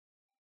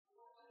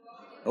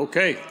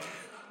Okay,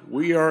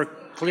 we are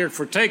cleared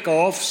for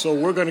takeoff, so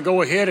we're going to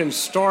go ahead and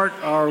start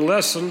our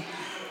lesson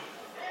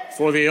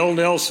for the L.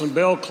 Nelson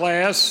Bell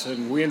class,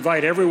 and we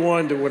invite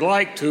everyone that would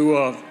like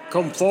to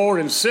come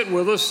forward and sit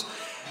with us.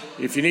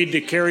 If you need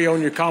to carry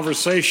on your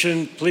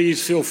conversation,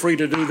 please feel free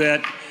to do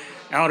that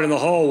out in the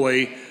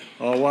hallway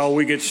while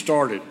we get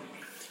started.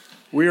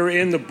 We are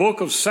in the book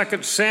of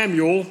 2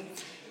 Samuel,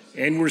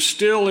 and we're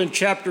still in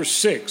chapter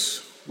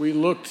 6. We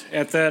looked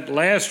at that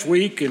last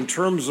week in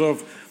terms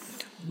of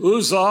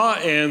Uzzah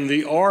and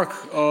the Ark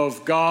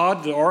of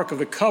God, the Ark of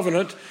the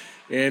Covenant,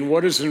 and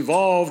what is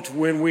involved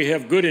when we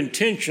have good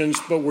intentions,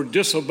 but we're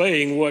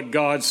disobeying what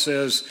God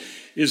says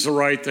is the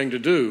right thing to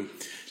do.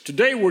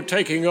 Today we're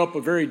taking up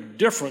a very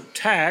different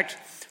tact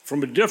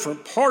from a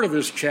different part of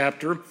this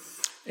chapter,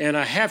 and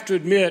I have to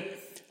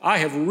admit, I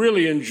have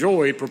really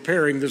enjoyed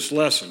preparing this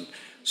lesson.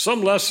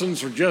 Some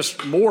lessons are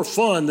just more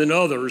fun than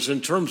others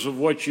in terms of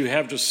what you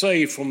have to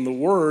say from the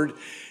Word,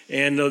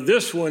 and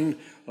this one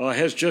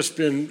has just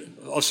been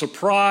a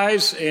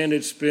surprise, and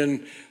it's been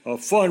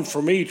fun for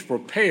me to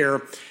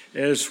prepare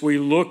as we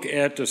look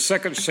at 2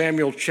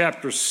 Samuel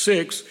chapter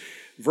 6,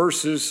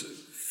 verses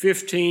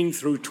 15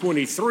 through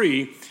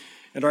 23.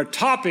 And our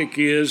topic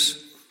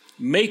is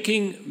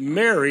making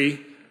merry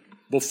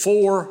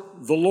before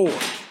the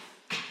Lord.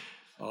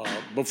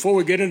 Before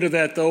we get into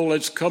that, though,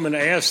 let's come and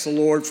ask the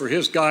Lord for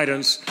His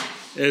guidance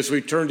as we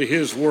turn to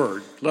His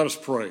Word. Let us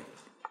pray.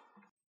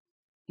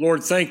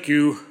 Lord, thank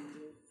you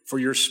for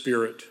your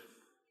Spirit.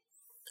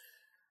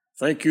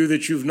 Thank you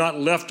that you've not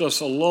left us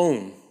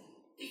alone,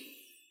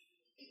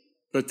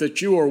 but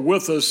that you are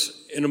with us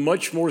in a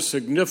much more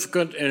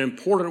significant and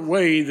important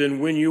way than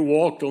when you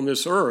walked on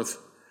this earth.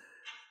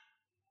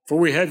 For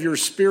we have your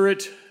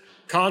Spirit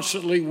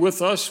constantly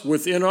with us,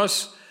 within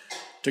us,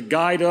 to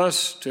guide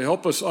us, to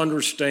help us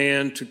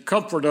understand, to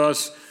comfort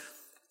us,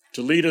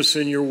 to lead us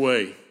in your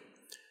way.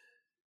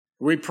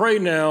 We pray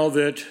now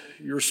that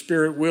your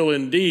Spirit will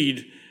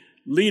indeed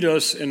lead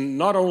us in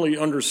not only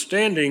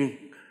understanding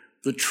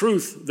the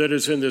truth that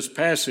is in this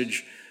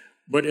passage,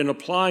 but in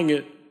applying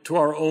it to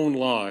our own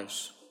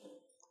lives.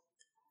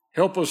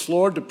 Help us,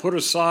 Lord, to put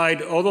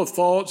aside other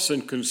thoughts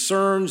and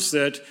concerns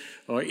that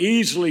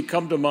easily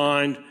come to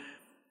mind,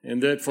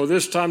 and that for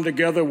this time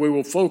together we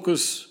will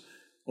focus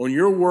on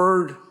your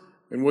word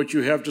and what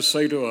you have to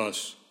say to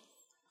us.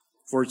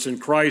 For it's in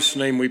Christ's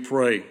name we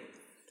pray.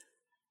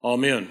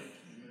 Amen.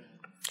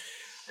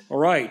 All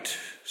right,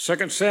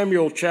 2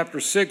 Samuel chapter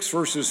 6,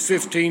 verses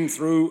 15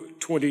 through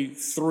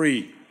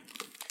 23.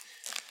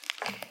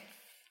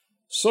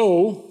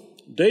 So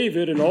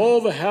David and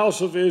all the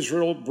house of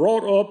Israel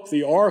brought up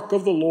the ark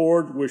of the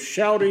Lord with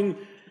shouting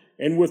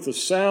and with the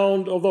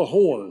sound of the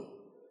horn.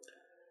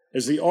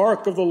 As the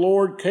ark of the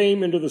Lord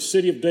came into the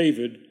city of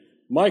David,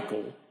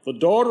 Michal, the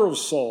daughter of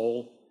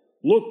Saul,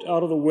 looked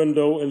out of the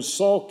window and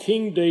saw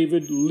King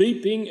David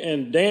leaping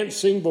and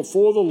dancing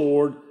before the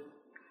Lord,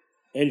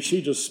 and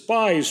she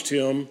despised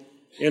him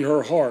in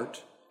her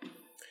heart.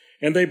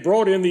 And they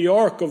brought in the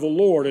ark of the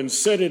Lord and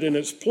set it in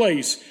its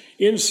place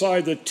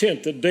inside the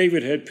tent that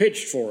David had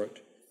pitched for it.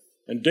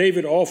 And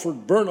David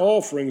offered burnt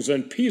offerings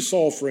and peace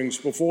offerings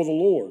before the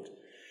Lord.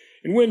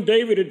 And when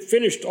David had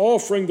finished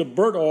offering the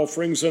burnt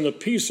offerings and the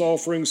peace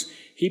offerings,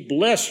 he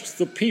blessed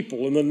the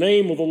people in the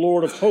name of the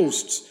Lord of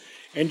hosts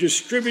and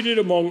distributed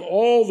among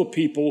all the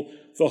people,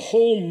 the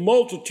whole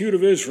multitude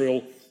of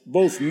Israel,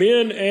 both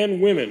men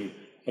and women,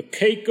 a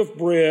cake of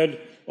bread,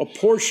 a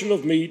portion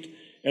of meat,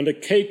 and a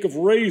cake of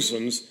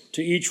raisins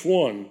to each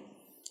one.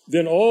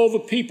 Then all the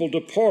people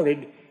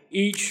departed,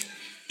 each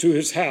to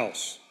his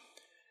house.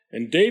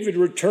 And David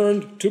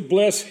returned to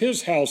bless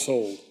his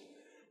household.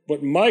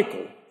 But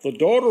Michal, the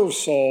daughter of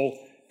Saul,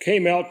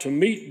 came out to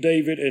meet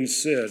David and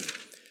said,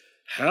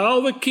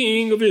 "How the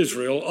king of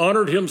Israel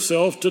honored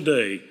himself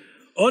today,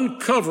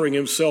 uncovering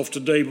himself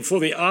today before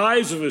the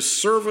eyes of his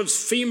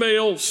servants,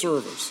 female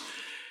servants,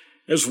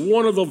 as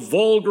one of the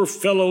vulgar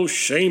fellows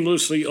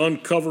shamelessly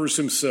uncovers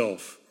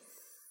himself."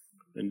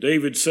 And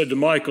David said to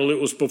Michal, "It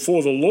was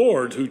before the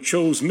Lord who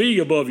chose me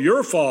above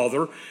your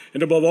father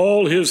and above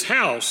all his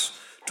house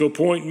to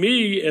appoint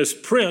me as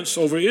prince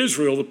over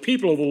Israel, the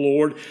people of the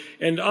Lord,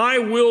 and I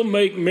will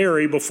make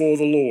merry before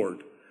the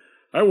Lord.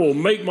 I will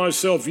make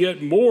myself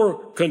yet more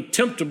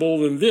contemptible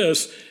than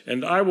this,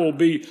 and I will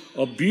be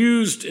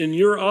abased in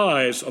your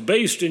eyes,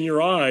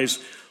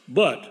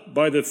 but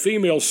by the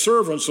female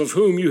servants of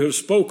whom you have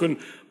spoken,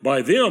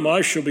 by them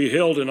I shall be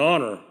held in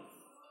honor."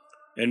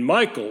 And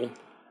Michal,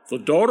 the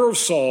daughter of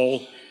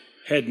Saul,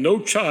 had no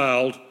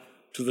child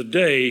to the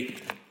day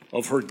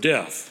of her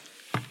death.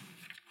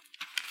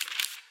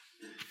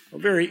 A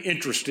very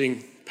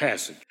interesting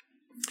passage.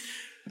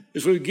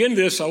 As we begin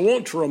this, I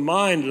want to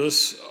remind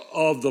us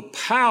of the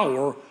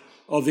power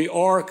of the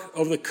Ark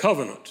of the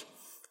Covenant.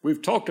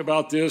 We've talked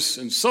about this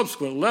in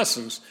subsequent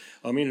lessons,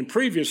 in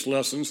previous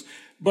lessons,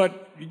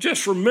 but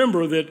just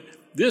remember that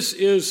this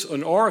is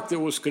an ark that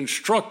was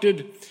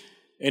constructed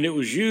and it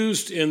was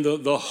used in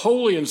the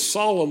holy and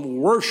solemn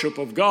worship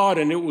of God,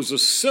 and it was a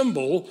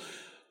symbol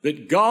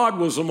that God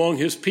was among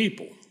his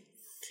people.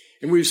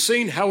 And we've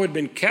seen how it had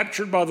been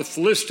captured by the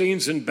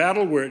Philistines in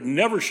battle where it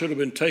never should have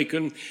been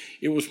taken.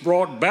 It was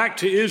brought back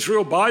to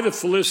Israel by the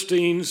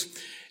Philistines,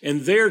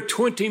 and their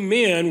 20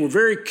 men were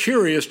very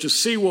curious to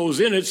see what was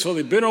in it, so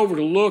they bent over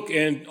to look,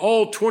 and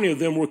all 20 of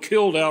them were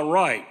killed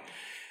outright.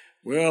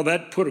 Well,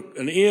 that put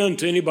an end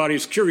to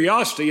anybody's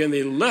curiosity, and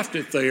they left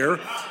it there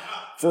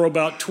for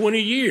about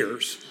 20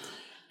 years.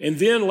 And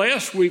then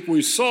last week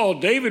we saw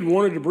David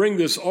wanted to bring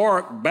this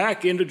ark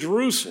back into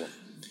Jerusalem.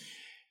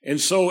 And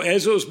so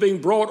as it was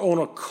being brought on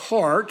a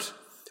cart,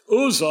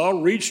 Uzzah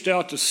reached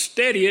out to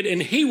steady it,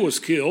 and he was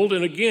killed.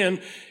 And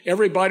again,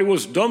 everybody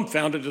was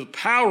dumbfounded at the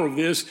power of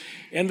this,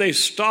 and they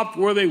stopped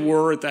where they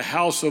were at the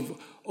house of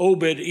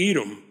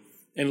Obed-Edom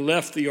and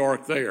left the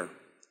ark there.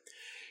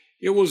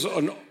 It was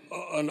an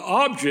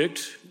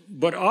object,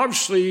 but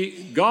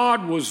obviously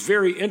God was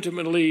very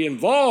intimately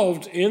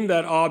involved in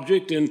that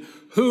object and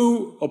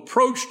who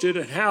approached it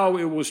and how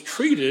it was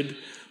treated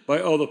by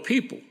other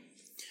people.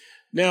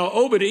 Now,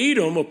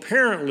 Obed-Edom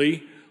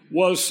apparently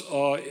was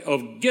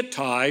of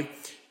Gittite.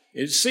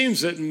 It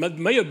seems that it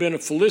may have been a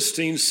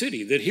Philistine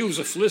city, that he was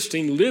a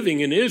Philistine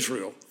living in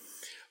Israel.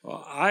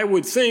 I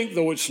would think,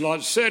 though it's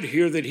not said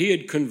here, that he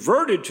had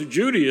converted to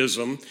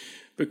Judaism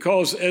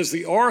because as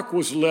the ark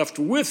was left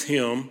with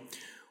him,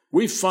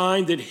 we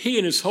find that he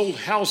and his whole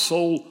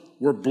household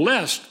were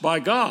blessed by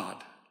God.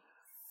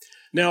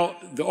 Now,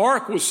 the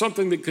ark was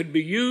something that could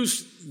be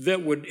used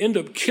that would end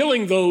up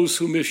killing those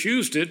who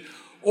misused it,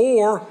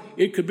 or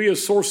it could be a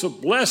source of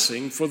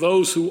blessing for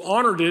those who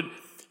honored it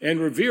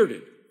and revered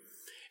it.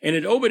 And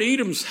at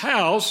Obed-Edom's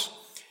house,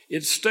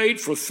 it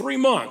stayed for 3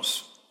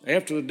 months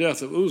after the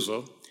death of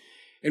Uzzah,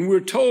 and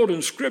we're told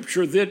in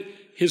Scripture that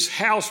his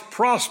house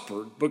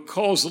prospered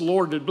because the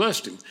Lord had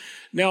blessed him.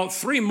 Now,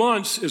 3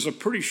 months is a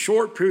pretty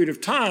short period of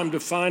time to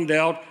find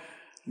out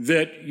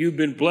that you've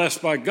been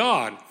blessed by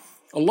God.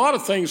 A lot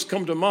of things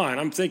come to mind.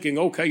 I'm thinking,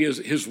 okay,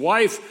 his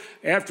wife,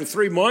 after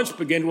 3 months,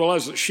 began to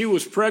realize that she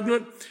was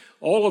pregnant.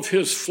 All of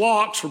his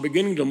flocks were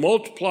beginning to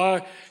multiply,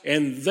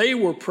 and they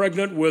were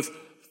pregnant with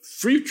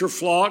future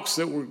flocks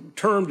that were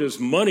termed as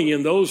money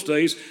in those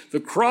days. The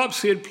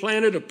crops he had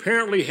planted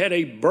apparently had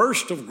a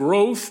burst of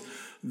growth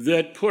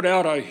that put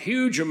out a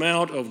huge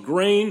amount of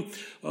grain.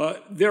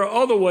 There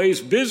are other ways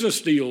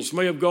business deals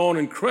may have gone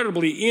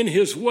incredibly in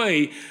his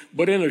way,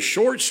 but in a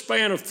short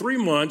span of 3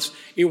 months,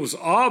 it was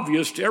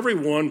obvious to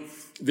everyone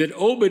that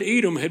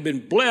Obed-Edom had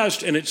been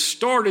blessed, and it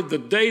started the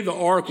day the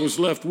ark was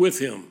left with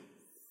him.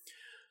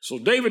 So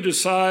David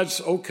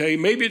decides, okay,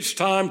 maybe it's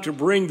time to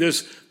bring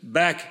this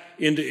back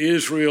into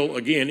Israel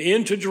again,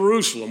 into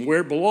Jerusalem,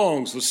 where it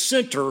belongs, the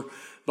center,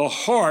 the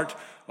heart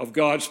of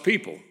God's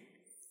people.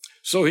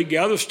 So he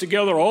gathers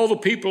together all the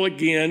people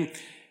again,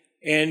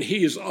 and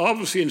he is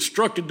obviously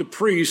instructed the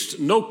priests,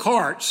 no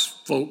carts,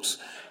 folks,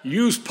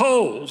 use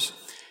poles.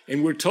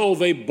 And we're told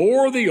they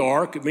bore the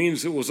ark. It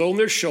means it was on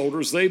their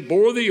shoulders. They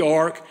bore the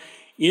ark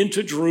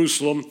into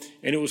Jerusalem,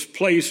 and it was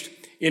placed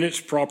in its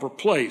proper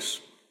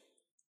place.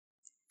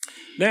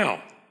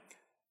 Now,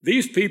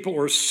 these people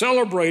are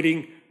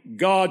celebrating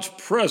God's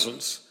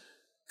presence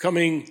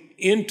coming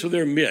into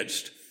their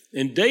midst.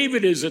 And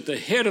David is at the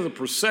head of the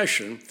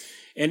procession.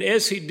 And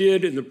as he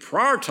did in the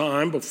prior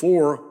time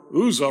before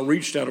Uzzah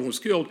reached out and was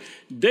killed,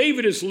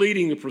 David is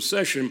leading the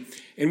procession.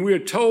 And we are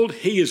told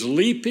he is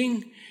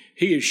leaping,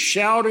 he is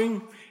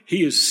shouting,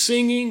 he is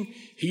singing,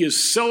 he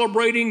is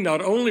celebrating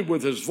not only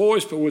with his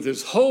voice, but with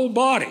his whole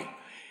body.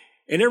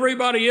 And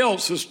everybody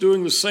else is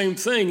doing the same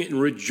thing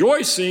and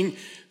rejoicing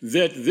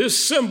that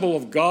this symbol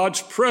of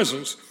God's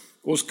presence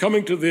was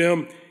coming to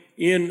them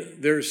in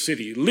their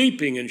city,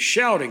 leaping and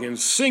shouting and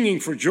singing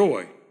for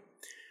joy.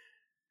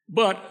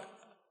 But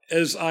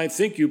as I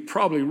think you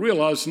probably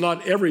realize,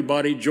 not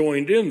everybody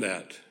joined in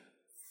that.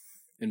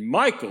 And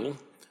Michal,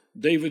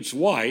 David's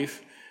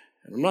wife,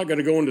 and I'm not going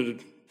to go into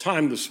the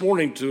time this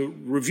morning to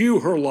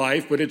review her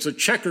life, but it's a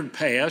checkered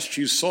past.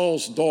 She's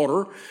Saul's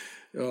daughter.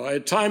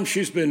 At times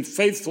she's been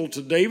faithful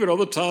to David.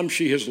 Other times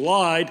she has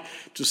lied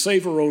to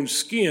save her own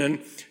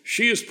skin.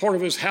 She is part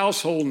of his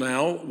household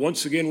now,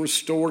 once again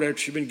restored after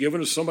she'd been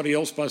given to somebody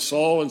else by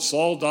Saul, and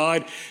Saul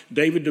died.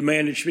 David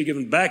demanded she be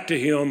given back to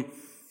him.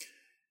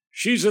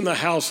 She's in the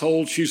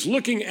household. She's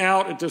looking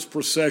out at this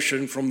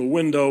procession from the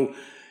window,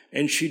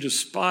 and she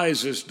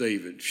despises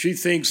David. She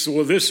thinks,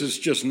 well, this is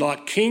just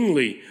not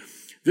kingly.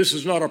 This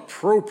is not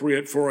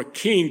appropriate for a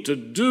king to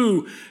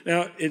do.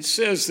 Now, it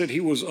says that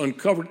he was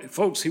uncovered.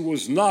 Folks, he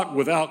was not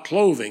without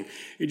clothing.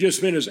 It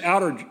just meant his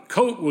outer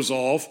coat was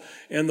off,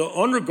 and the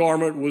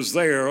undergarment was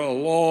there, a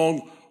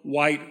long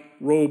white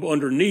robe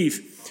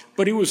underneath.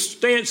 But he was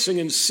dancing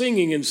and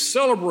singing and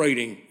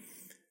celebrating.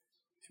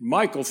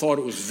 Michal thought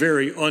it was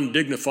very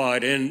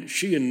undignified, and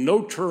she in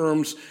no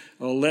terms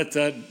let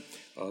that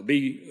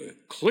be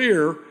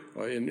clear,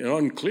 in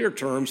unclear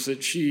terms,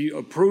 that she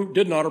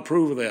did not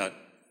approve of that.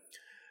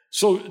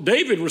 So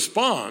David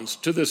responds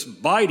to this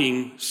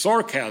biting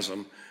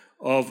sarcasm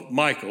of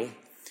Michal,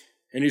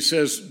 and he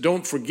says,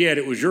 don't forget,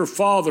 it was your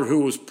father who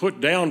was put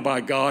down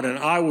by God, and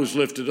I was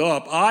lifted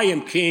up. I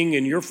am king,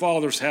 and your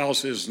father's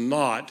house is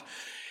not.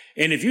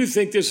 And if you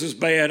think this is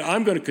bad,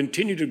 I'm going to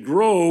continue to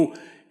grow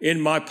in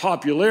my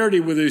popularity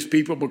with these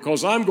people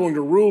because I'm going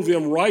to rule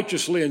them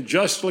righteously and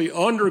justly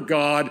under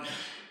God.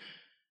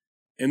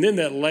 And then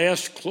that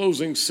last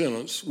closing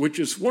sentence, which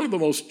is one of the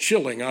most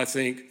chilling, I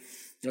think,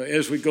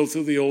 as we go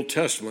through the Old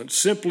Testament,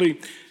 simply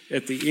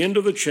at the end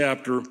of the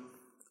chapter,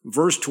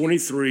 verse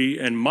 23,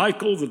 and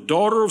Michal, the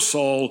daughter of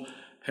Saul,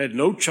 had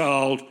no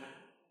child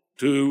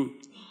to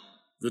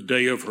the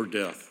day of her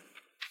death.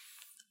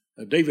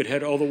 Now, David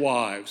had other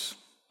wives,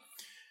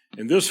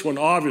 and this one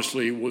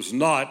obviously was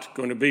not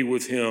going to be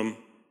with him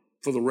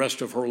for the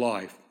rest of her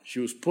life. She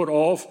was put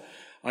off.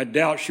 I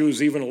doubt she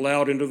was even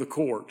allowed into the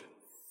court.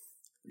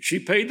 She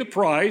paid the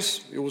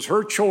price. It was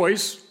her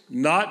choice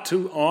not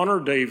to honor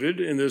David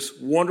in this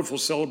wonderful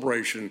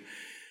celebration,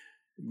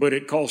 but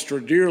it cost her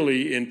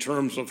dearly in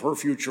terms of her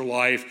future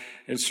life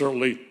and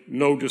certainly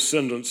no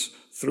descendants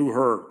through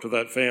her to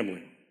that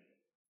family.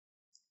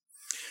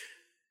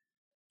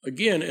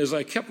 Again, as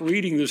I kept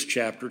reading this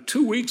chapter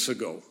 2 weeks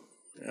ago,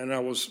 and I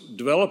was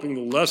developing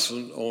the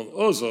lesson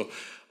on Uzzah,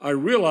 I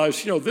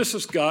realized,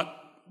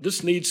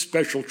 this needs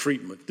special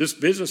treatment. This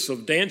business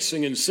of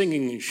dancing and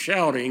singing and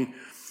shouting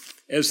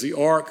as the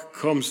ark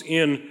comes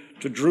in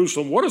to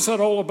Jerusalem. What is that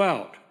all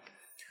about?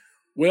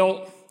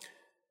 Well,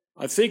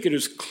 I think it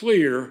is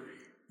clear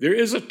there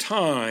is a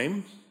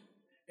time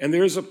and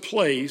there is a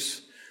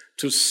place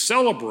to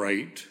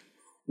celebrate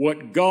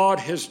what God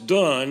has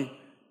done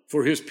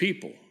for his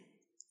people.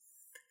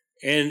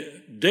 And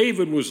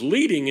David was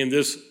leading in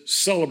this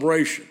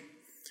celebration.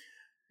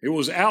 It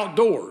was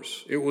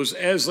outdoors. It was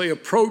as they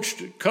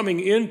approached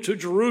coming into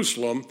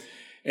Jerusalem,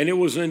 and it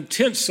was an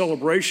intense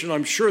celebration.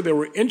 I'm sure there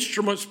were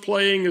instruments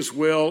playing as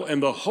well,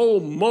 and the whole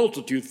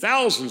multitude,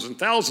 thousands and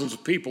thousands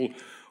of people,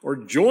 are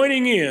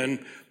joining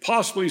in,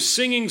 possibly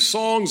singing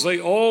songs they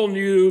all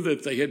knew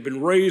that they had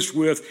been raised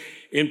with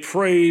in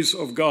praise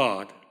of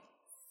God.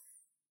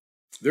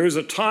 There is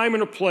a time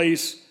and a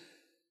place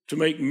to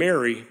make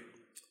merry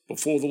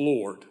before the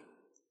Lord.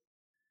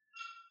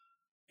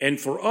 And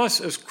for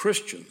us as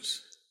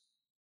Christians,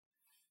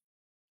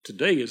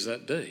 today is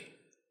that day.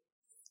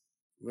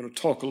 We're going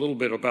to talk a little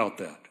bit about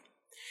that.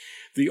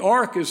 The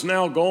ark is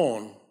now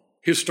gone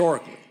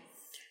historically.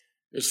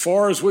 As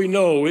far as we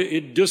know,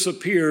 it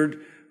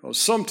disappeared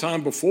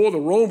sometime before the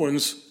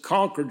Romans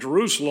conquered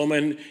Jerusalem,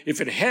 and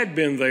if it had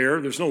been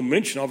there's no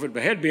mention of it,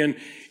 but had been,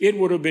 it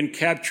would have been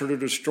captured or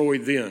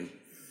destroyed then.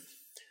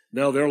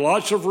 Now, there are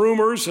lots of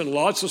rumors and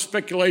lots of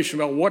speculation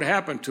about what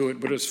happened to it,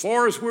 but as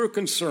far as we're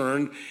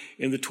concerned,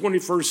 in the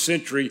 21st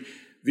century,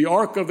 the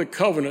Ark of the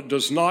Covenant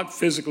does not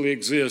physically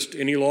exist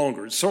any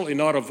longer. It's certainly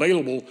not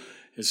available.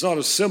 It's not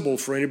a symbol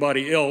for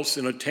anybody else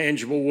in a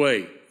tangible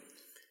way.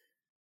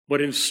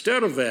 But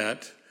instead of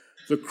that,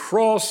 the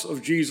cross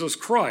of Jesus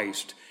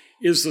Christ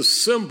is the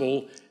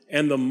symbol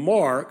and the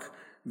mark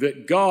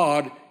that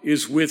God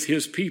is with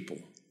his people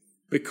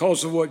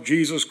because of what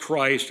Jesus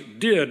Christ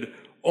did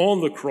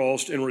on the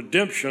cross in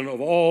redemption of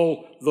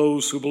all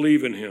those who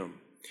believe in him.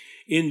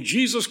 In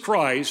Jesus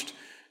Christ,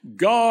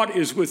 God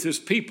is with his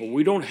people.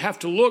 We don't have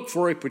to look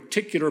for a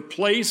particular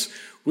place.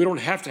 We don't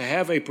have to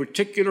have a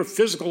particular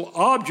physical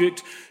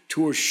object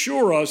to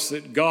assure us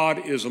that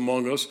God is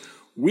among us.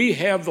 We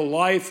have the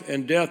life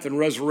and death and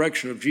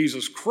resurrection of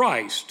Jesus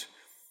Christ,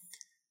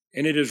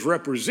 and it is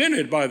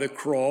represented by the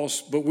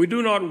cross, but we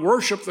do not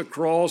worship the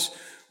cross.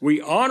 We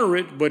honor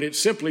it, but it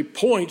simply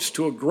points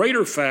to a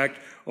greater fact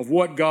of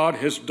what God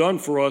has done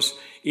for us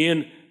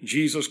in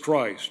Jesus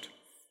Christ.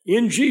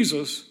 In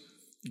Jesus,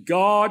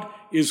 God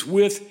is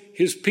with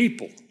his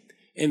people,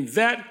 and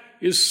that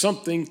is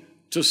something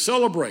to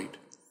celebrate.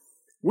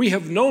 We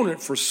have known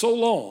it for so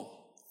long,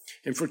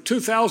 and for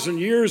 2,000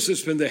 years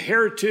it's been the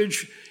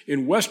heritage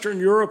in Western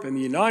Europe and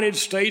the United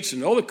States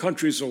and other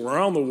countries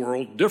around the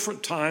world,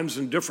 different times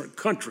in different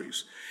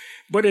countries.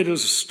 But it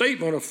is a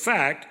statement of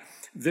fact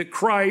that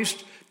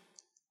Christ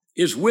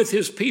is with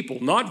his people,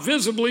 not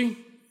visibly,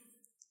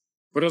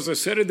 but as I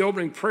said in the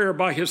opening prayer,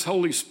 by his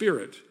Holy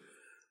Spirit,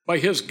 by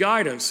his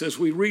guidance as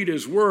we read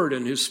his word,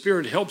 and his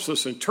Spirit helps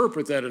us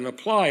interpret that and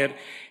apply it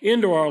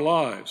into our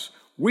lives.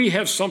 We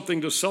have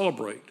something to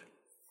celebrate.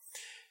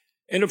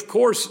 And of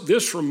course,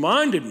 this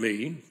reminded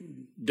me,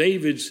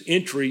 David's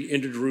entry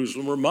into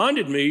Jerusalem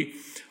reminded me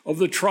of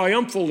the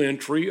triumphal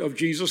entry of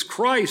Jesus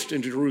Christ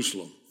into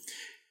Jerusalem.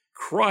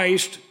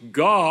 Christ,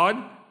 God,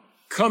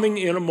 coming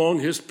in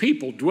among his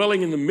people,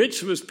 dwelling in the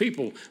midst of his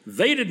people.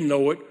 They didn't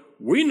know it.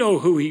 We know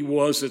who he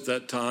was at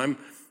that time,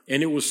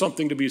 and it was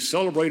something to be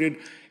celebrated.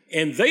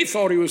 And they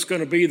thought he was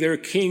going to be their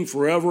king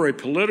forever, a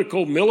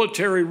political,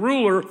 military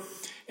ruler,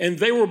 and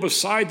they were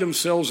beside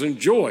themselves in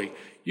joy.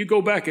 You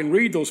go back and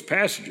read those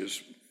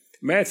passages,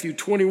 Matthew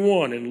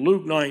 21 and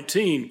Luke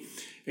 19,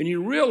 and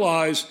you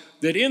realize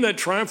that in that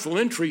triumphal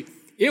entry,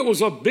 it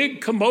was a big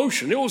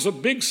commotion. It was a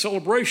big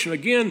celebration.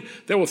 Again,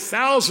 there were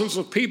thousands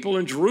of people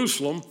in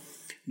Jerusalem.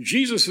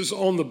 Jesus is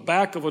on the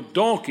back of a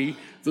donkey,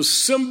 the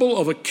symbol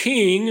of a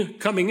king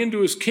coming into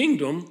his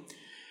kingdom.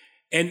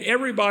 And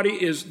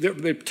everybody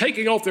they're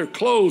taking off their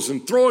clothes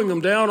and throwing them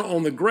down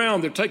on the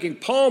ground. They're taking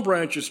palm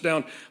branches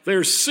down.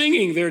 They're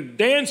singing, they're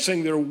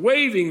dancing, they're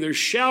waving, they're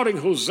shouting,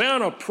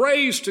 Hosanna,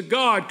 praise to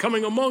God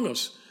coming among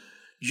us.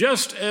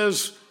 Just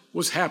as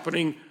was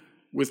happening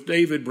with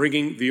David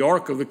bringing the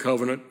Ark of the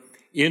Covenant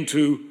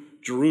into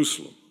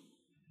Jerusalem.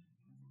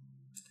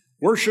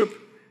 Worship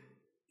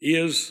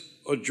is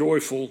a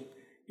joyful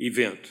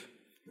event.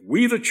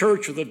 We, the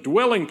church, are the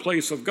dwelling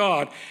place of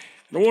God.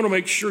 And I want to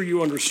make sure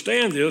you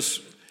understand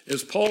this,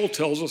 as Paul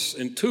tells us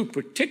in two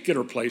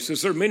particular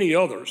places. There are many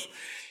others.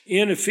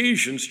 In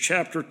Ephesians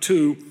chapter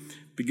 2,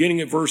 beginning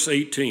at verse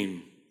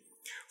 18.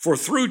 For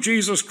through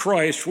Jesus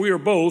Christ, we are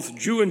both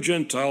Jew and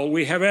Gentile.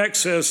 We have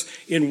access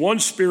in one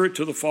Spirit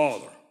to the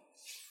Father.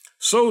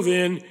 So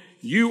then,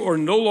 you are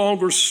no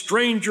longer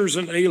strangers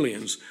and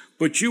aliens,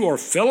 but you are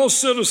fellow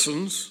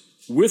citizens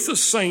with the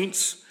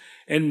saints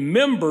and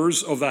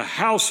members of the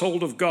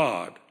household of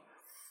God,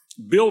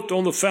 built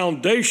on the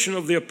foundation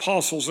of the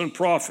apostles and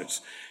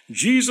prophets,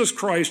 Jesus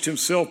Christ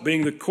himself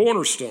being the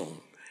cornerstone,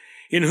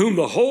 in whom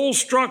the whole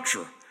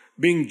structure,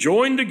 being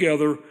joined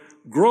together,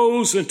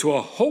 grows into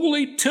a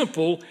holy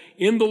temple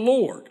in the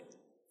Lord.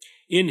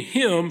 In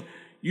him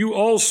you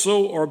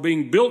also are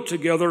being built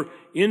together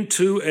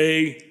into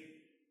a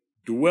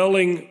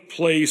dwelling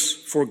place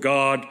for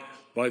God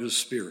by the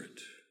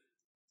Spirit.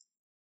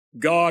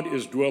 God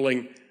is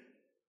dwelling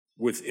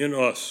within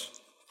us.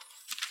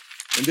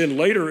 And then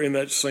later in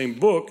that same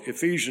book,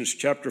 Ephesians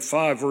chapter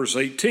 5, verse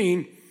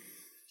 18,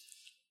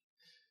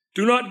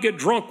 do not get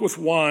drunk with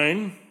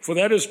wine, for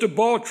that is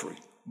debauchery,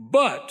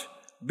 but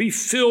be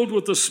filled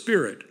with the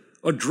Spirit,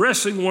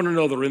 addressing one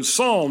another in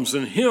psalms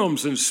and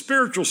hymns and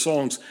spiritual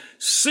songs,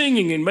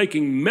 singing and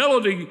making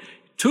melody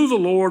to the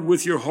Lord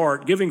with your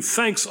heart, giving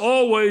thanks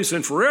always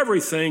and for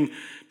everything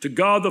to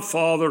God the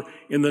Father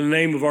in the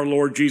name of our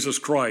Lord Jesus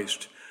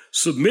Christ,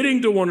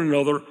 submitting to one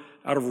another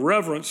out of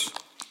reverence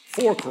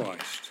for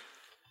Christ.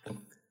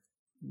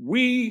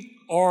 We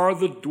are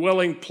the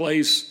dwelling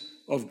place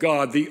of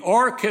God. The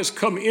ark has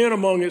come in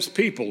among its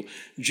people.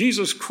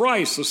 Jesus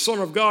Christ, the Son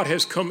of God,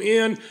 has come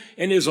in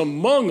and is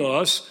among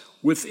us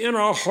within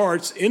our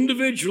hearts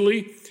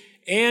individually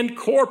and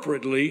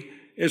corporately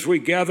as we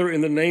gather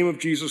in the name of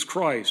Jesus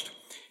Christ.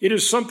 It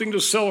is something to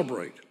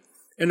celebrate.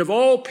 And of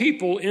all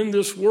people in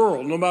this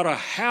world, no matter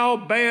how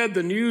bad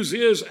the news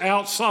is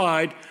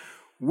outside,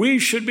 we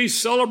should be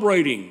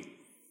celebrating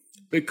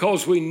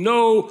because we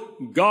know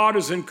God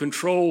is in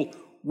control.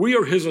 We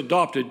are his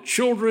adopted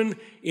children.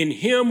 In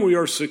him we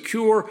are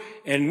secure,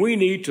 and we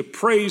need to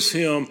praise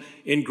him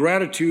in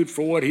gratitude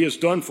for what he has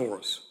done for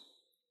us.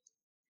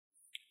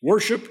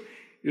 Worship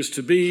is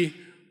to be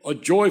a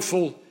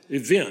joyful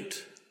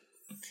event.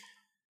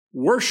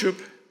 Worship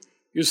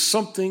is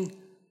something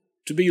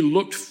to be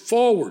looked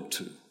forward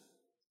to.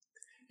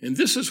 And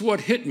this is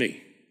what hit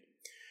me.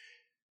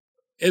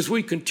 As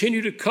we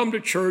continue to come to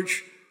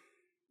church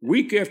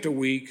week after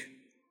week,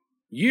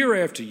 year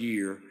after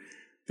year,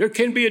 there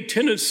can be a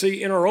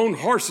tendency in our own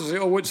hearts to say,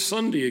 oh, it's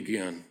Sunday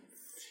again.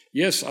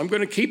 Yes, I'm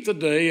going to keep the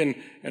day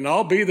and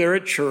I'll be there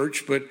at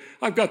church, but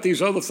I've got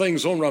these other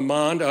things on my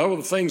mind,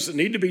 other things that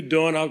need to be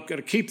done. I've got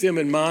to keep them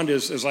in mind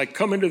as I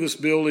come into this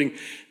building,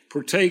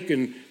 partake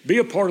and be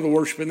a part of the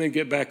worship and then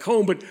get back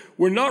home. But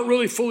we're not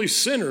really fully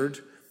centered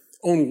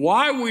on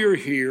why we are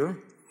here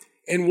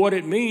and what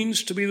it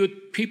means to be the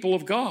people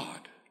of God.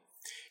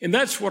 And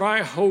that's what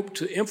I hope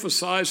to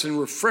emphasize and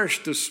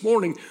refresh this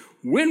morning.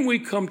 When we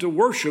come to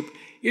worship,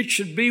 it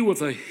should be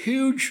with a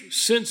huge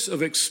sense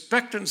of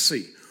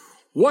expectancy.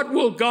 What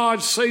will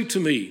God say to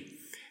me?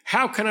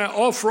 How can I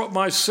offer up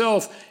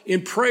myself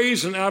in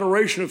praise and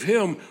adoration of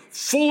him,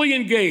 fully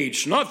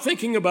engaged, not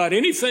thinking about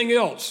anything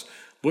else,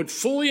 but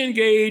fully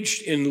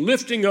engaged in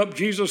lifting up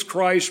Jesus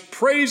Christ,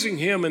 praising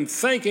him and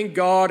thanking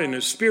God and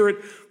his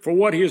Spirit for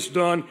what he has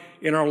done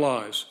in our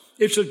lives.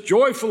 It's a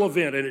joyful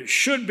event, and it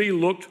should be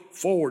looked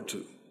forward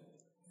to.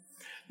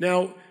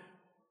 Now,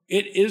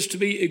 it is to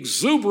be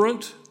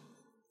exuberant,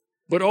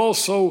 but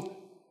also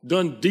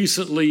done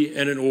decently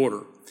and in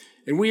order.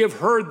 And we have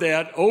heard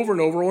that over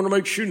and over. I want to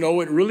make sure you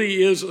know it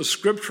really is a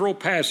scriptural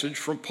passage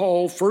from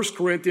Paul, 1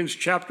 Corinthians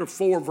chapter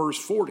 4, verse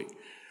 40.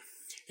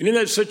 And in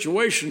that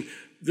situation,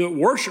 the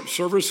worship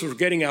service was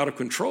getting out of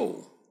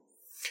control.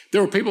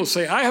 There were people who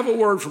say, I have a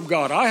word from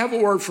God. I have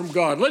a word from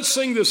God. Let's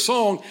sing this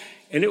song.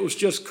 And it was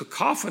just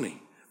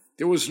cacophony.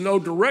 There was no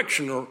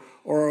direction or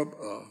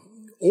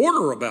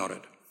order about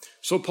it.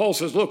 So Paul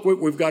says, look,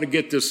 we've got to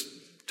get this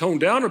toned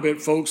down a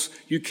bit, folks.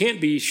 You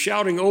can't be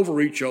shouting over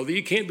each other.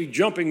 You can't be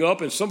jumping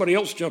up and somebody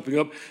else jumping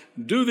up.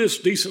 Do this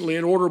decently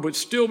in order, but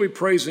still be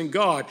praising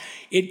God.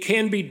 It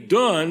can be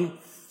done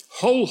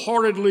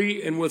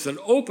wholeheartedly and with an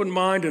open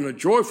mind and a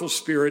joyful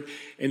spirit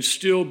and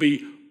still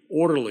be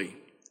orderly.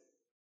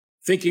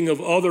 Thinking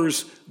of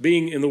others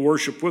being in the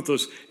worship with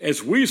us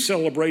as we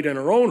celebrate in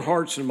our own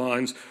hearts and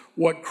minds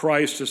what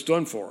Christ has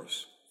done for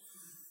us.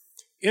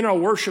 In our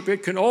worship,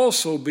 it can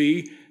also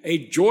be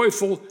a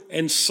joyful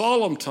and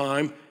solemn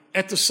time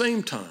at the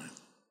same time.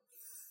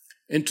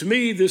 And to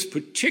me, this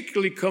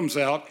particularly comes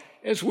out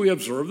as we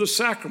observe the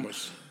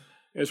sacraments,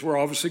 as we're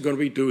obviously going to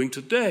be doing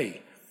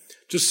today,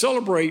 to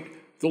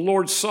celebrate the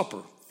Lord's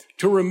Supper,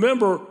 to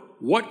remember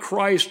what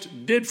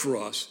Christ did for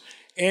us.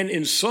 And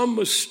in some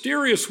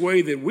mysterious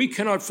way that we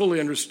cannot fully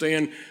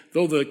understand,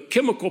 though the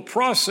chemical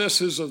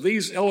processes of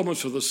these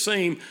elements are the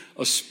same,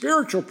 a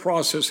spiritual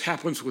process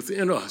happens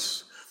within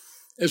us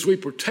as we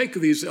partake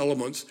of these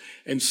elements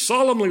and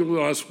solemnly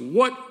realize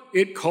what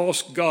it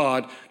cost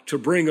God to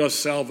bring us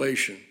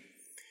salvation.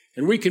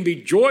 And we can be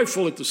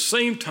joyful at the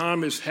same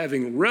time as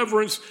having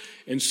reverence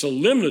and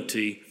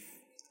solemnity,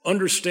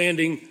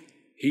 understanding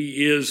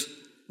He is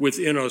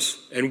within us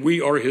and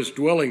we are His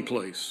dwelling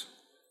place.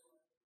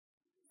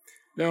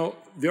 Now,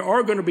 there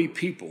are going to be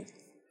people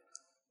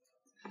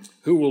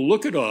who will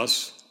look at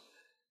us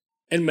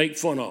and make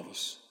fun of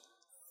us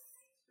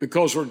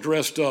because we're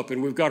dressed up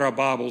and we've got our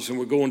Bibles and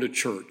we're going to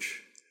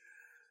church.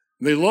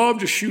 They love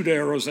to shoot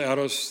arrows at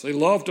us. They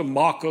love to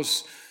mock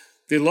us.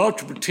 They love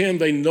to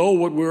pretend they know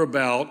what we're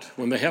about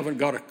when they haven't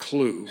got a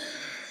clue.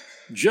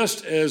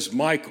 Just as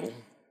Michal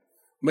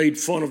made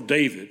fun of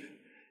David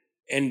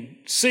and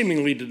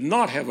seemingly did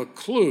not have a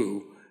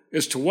clue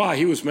as to why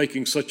he was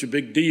making such a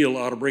big deal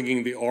out of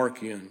bringing the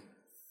ark in.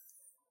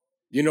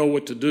 You know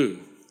what to do.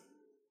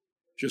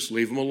 Just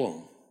leave them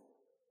alone.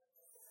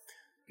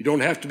 You don't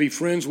have to be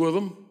friends with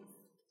them.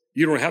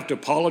 You don't have to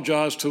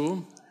apologize to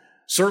them.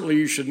 Certainly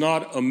you should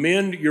not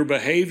amend your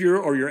behavior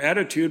or your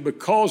attitude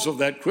because of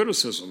that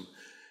criticism.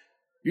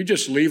 You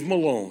just leave them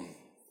alone.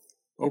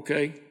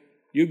 Okay,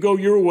 you go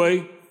your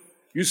way.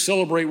 You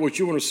celebrate what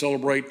you want to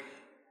celebrate.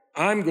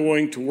 I'm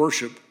going to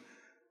worship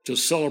to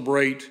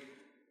celebrate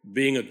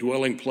being a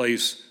dwelling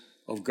place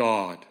of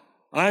God.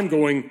 I'm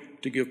going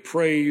to give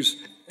praise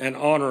and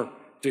honor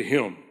to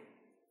Him.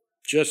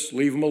 Just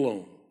leave Him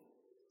alone.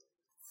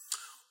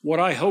 What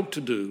I hope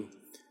to do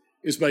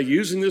is by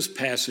using this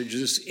passage,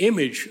 this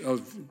image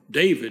of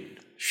David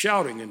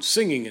shouting and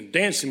singing and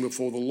dancing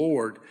before the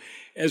Lord,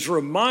 as a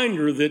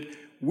reminder that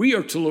we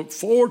are to look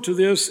forward to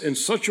this in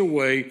such a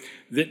way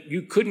that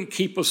you couldn't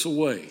keep us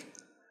away.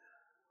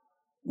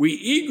 We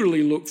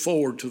eagerly look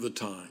forward to the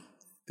time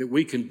that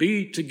we can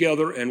be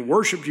together and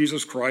worship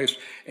Jesus Christ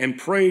and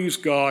praise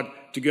God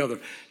together.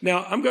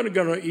 Now, I'm going to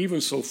go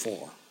even so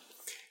far.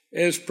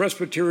 As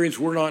Presbyterians,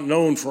 we're not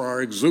known for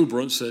our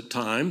exuberance at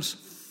times.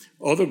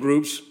 Other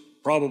groups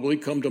probably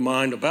come to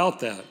mind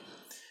about that.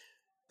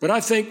 But I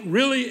think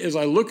really, as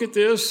I look at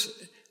this,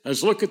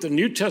 as I look at the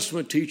New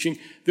Testament teaching,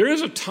 there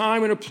is a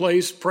time and a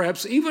place,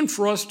 perhaps even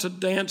for us to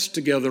dance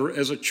together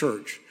as a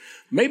church.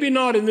 Maybe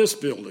not in this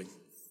building,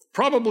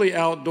 probably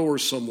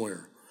outdoors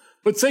somewhere.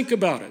 But think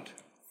about it.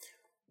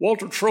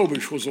 Walter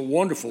Trobisch was a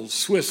wonderful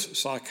Swiss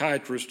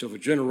psychiatrist of a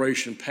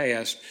generation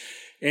past,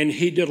 and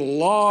he did a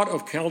lot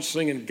of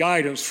counseling and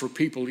guidance for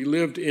people. He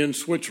lived in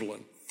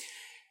Switzerland.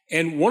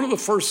 And one of the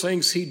first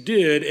things he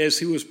did as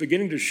he was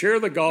beginning to share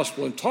the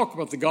gospel and talk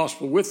about the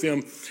gospel with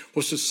them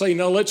was to say,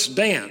 now let's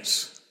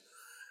dance.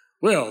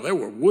 Well, they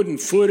were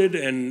wooden-footed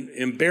and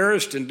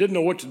embarrassed and didn't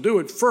know what to do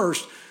at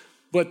first,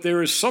 but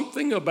there is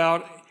something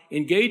about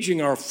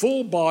engaging our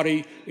full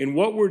body in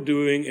what we're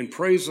doing in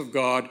praise of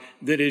God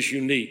that is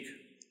unique.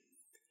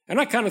 And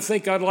I kind of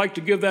think I'd like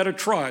to give that a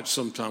try at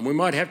some time. We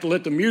might have to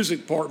let the music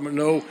department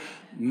know,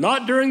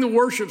 not during the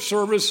worship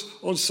service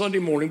on Sunday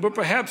morning, but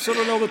perhaps at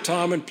another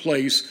time and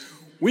place,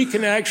 we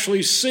can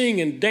actually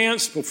sing and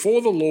dance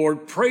before the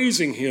Lord,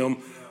 praising Him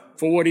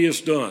for what He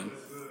has done.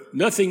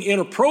 Nothing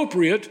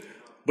inappropriate,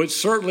 but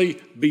certainly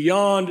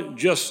beyond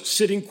just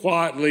sitting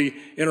quietly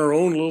in our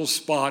own little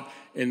spot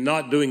and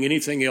not doing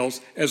anything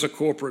else as a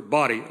corporate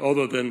body,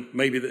 other than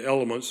maybe the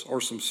elements or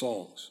some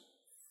songs.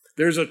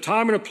 There's a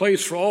time and a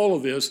place for all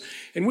of this,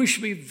 and we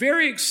should be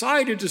very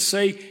excited to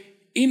say,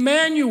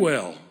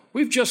 Emmanuel.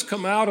 We've just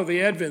come out of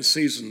the Advent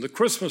season, the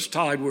Christmas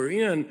tide we're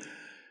in.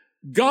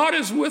 God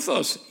is with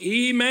us.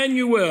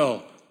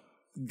 Emmanuel.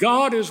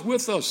 God is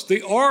with us.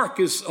 The ark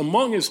is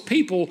among His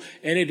people,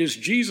 and it is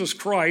Jesus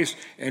Christ,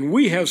 and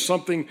we have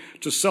something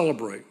to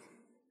celebrate.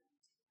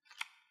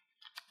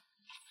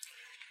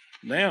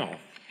 Now,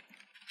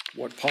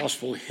 what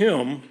possible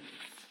hymn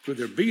could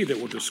there be that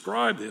will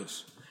describe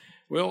this?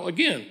 Well,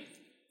 again,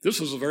 this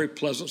is a very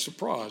pleasant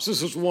surprise.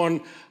 This is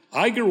one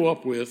I grew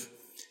up with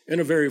in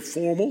a very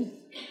formal,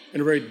 in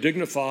a very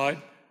dignified,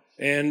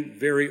 and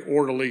very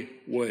orderly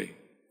way.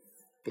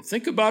 But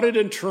think about it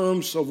in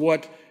terms of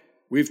what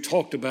we've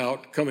talked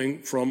about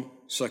coming from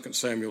 2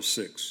 Samuel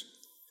 6.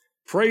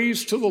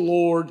 Praise to the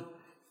Lord,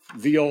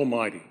 the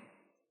Almighty.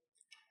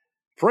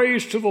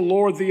 Praise to the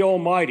Lord, the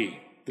Almighty,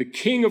 the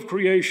King of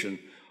creation.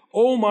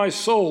 O my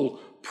soul,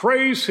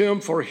 praise Him,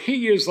 for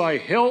He is thy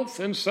health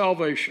and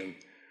salvation.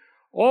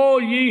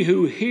 All ye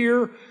who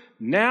hear,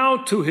 now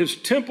to His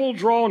temple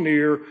draw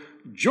near,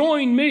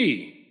 join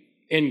me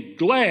in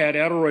glad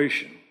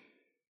adoration.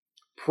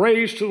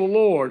 Praise to the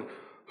Lord,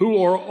 who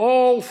o'er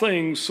all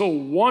things so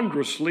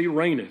wondrously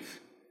reigneth,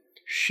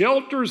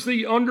 shelters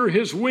thee under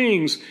His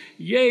wings,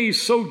 yea,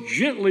 so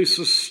gently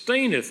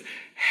sustaineth.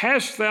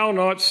 Hast thou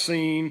not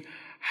seen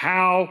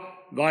how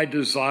thy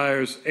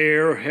desires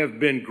e'er have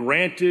been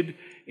granted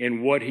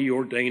in what he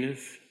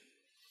ordaineth?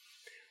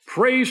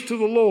 Praise to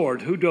the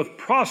Lord, who doth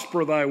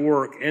prosper thy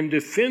work and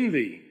defend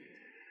thee.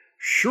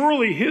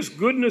 Surely his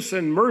goodness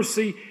and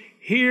mercy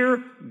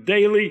here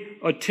daily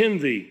attend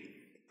thee.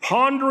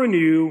 Ponder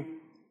anew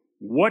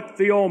what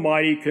the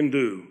Almighty can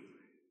do,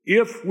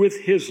 if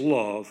with his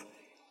love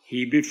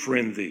he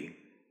befriend thee.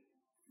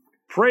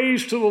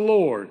 Praise to the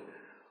Lord.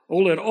 O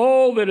let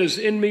all that is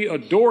in me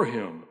adore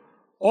him.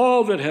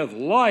 All that have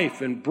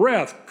life and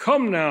breath,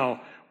 come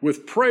now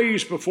with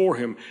praise before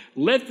him.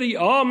 Let the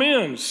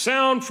Amen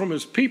sound from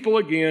his people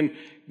again.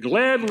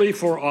 Gladly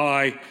for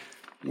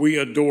we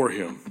adore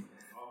him.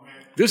 Amen.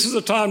 This is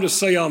the time to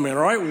say amen,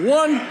 all right?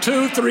 1,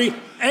 2, 3,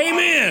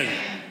 amen.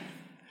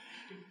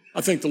 I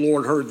think the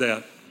Lord heard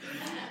that.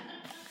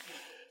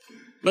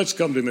 Let's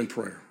come to him in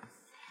prayer.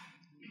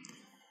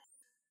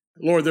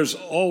 Lord, there's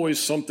always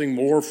something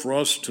more for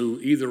us to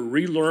either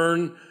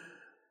relearn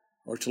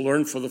or to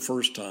learn for the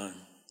first time.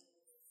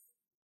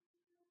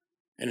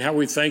 And how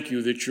we thank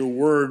you that your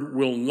word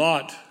will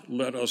not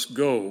let us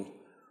go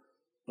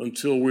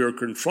until we are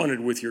confronted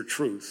with your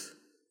truth.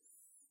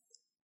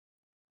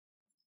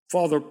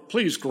 Father,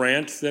 please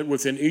grant that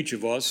within each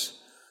of us,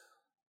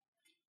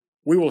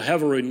 we will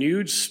have a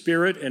renewed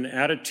spirit and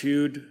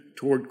attitude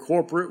toward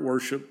corporate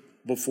worship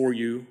before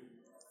you.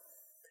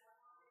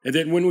 And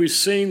that when we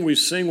sing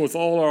with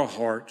all our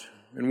heart.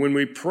 And when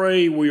we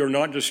pray, we are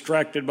not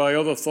distracted by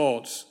other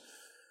thoughts.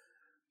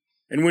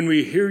 And when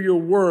we hear your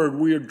word,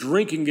 we are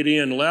drinking it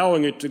in,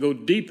 allowing it to go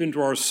deep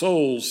into our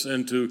souls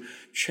and to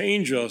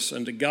change us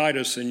and to guide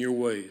us in your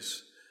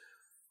ways.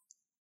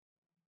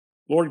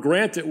 Lord,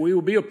 grant that we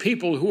will be a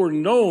people who are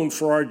known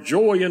for our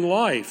joy in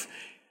life,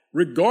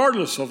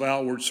 regardless of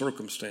outward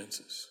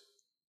circumstances,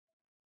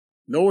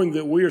 knowing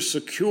that we are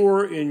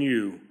secure in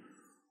you.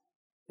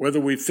 Whether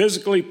we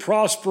physically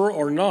prosper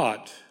or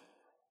not,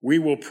 we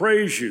will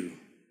praise you.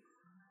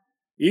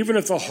 Even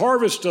if the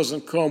harvest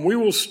doesn't come, we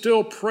will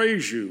still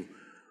praise you,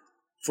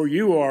 for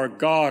you are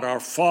God,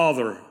 our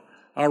Father,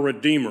 our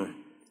Redeemer,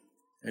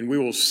 and we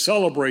will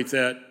celebrate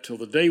that till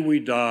the day we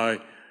die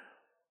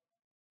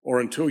or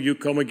until you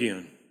come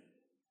again.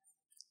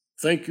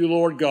 Thank you,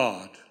 Lord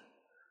God.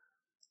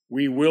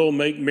 We will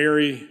make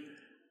merry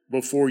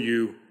before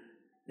you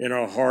in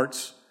our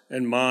hearts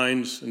and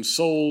minds and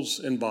souls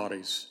and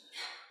bodies.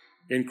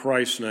 In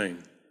Christ's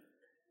name,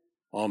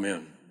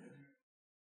 amen.